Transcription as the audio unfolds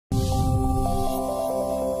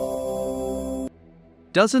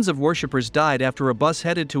Dozens of worshippers died after a bus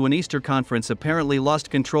headed to an Easter conference apparently lost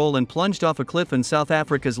control and plunged off a cliff in South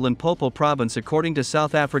Africa's Limpopo province, according to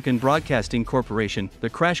South African Broadcasting Corporation. The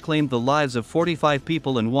crash claimed the lives of 45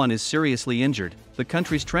 people and one is seriously injured, the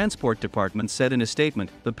country's transport department said in a statement.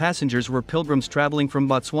 The passengers were pilgrims traveling from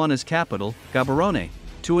Botswana's capital, Gaborone,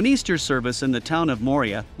 to an Easter service in the town of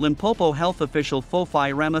Moria, Limpopo health official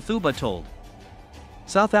Phophi Ramathuba told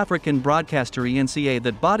South African broadcaster eNCA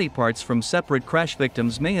that body parts from separate crash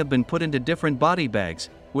victims may have been put into different body bags,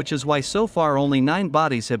 which is why so far only 9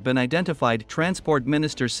 bodies have been identified. Transport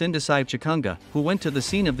Minister Sindisiwe Chikunga, who went to the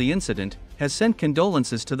scene of the incident, has sent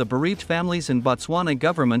condolences to the bereaved families and Botswana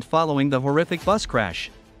government following the horrific bus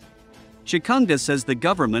crash. Chikunga says the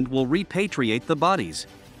government will repatriate the bodies.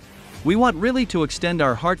 "We want really to extend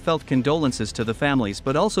our heartfelt condolences to the families,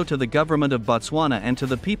 but also to the government of Botswana and to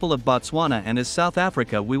the people of Botswana, and as South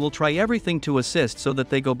Africa we will try everything to assist so that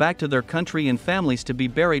they go back to their country and families to be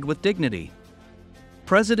buried with dignity."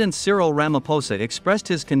 President Cyril Ramaphosa expressed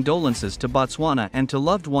his condolences to Botswana and to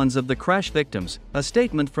loved ones of the crash victims, a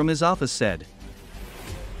statement from his office said.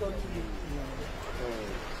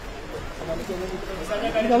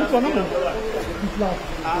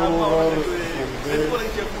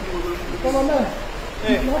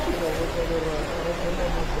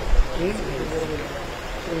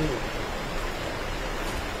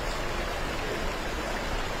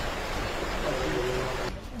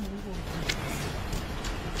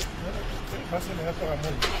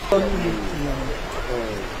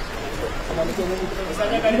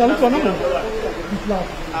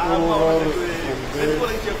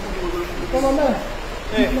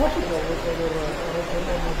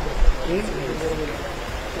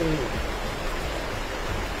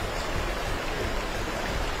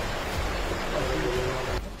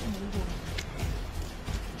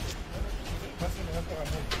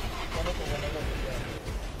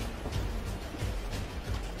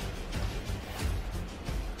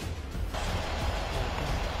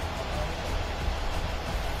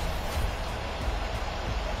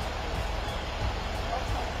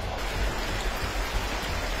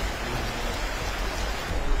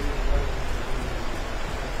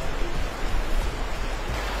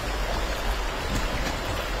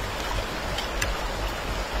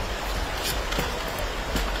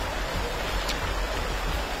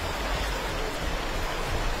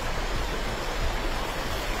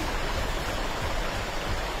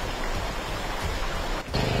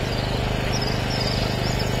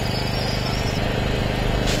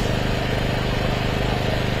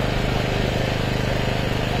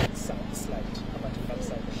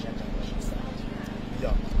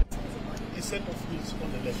 Set of wheels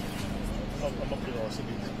on the left, not the right.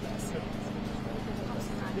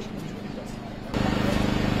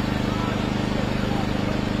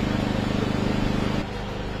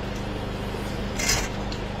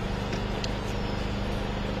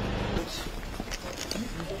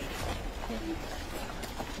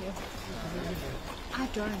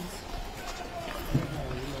 Drones.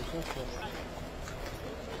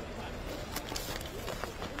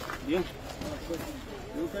 Yeah.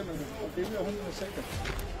 You okay, man? I'll give you 100 in a second.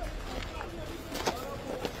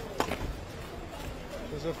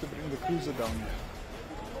 Just have to bring the cruiser down.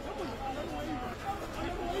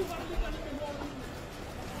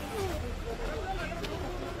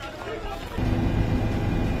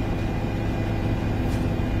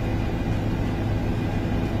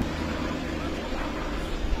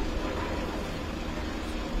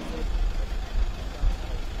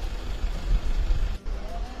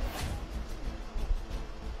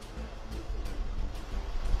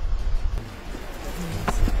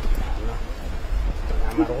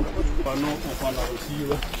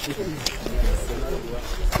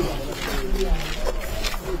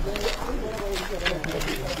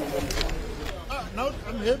 Now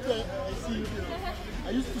I'm happy I see you. I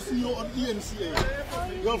used to see you on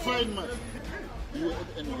eNCA. You're fine, man. You were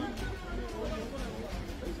at NY.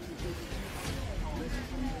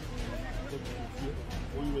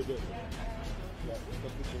 Oh, you were there. Yeah,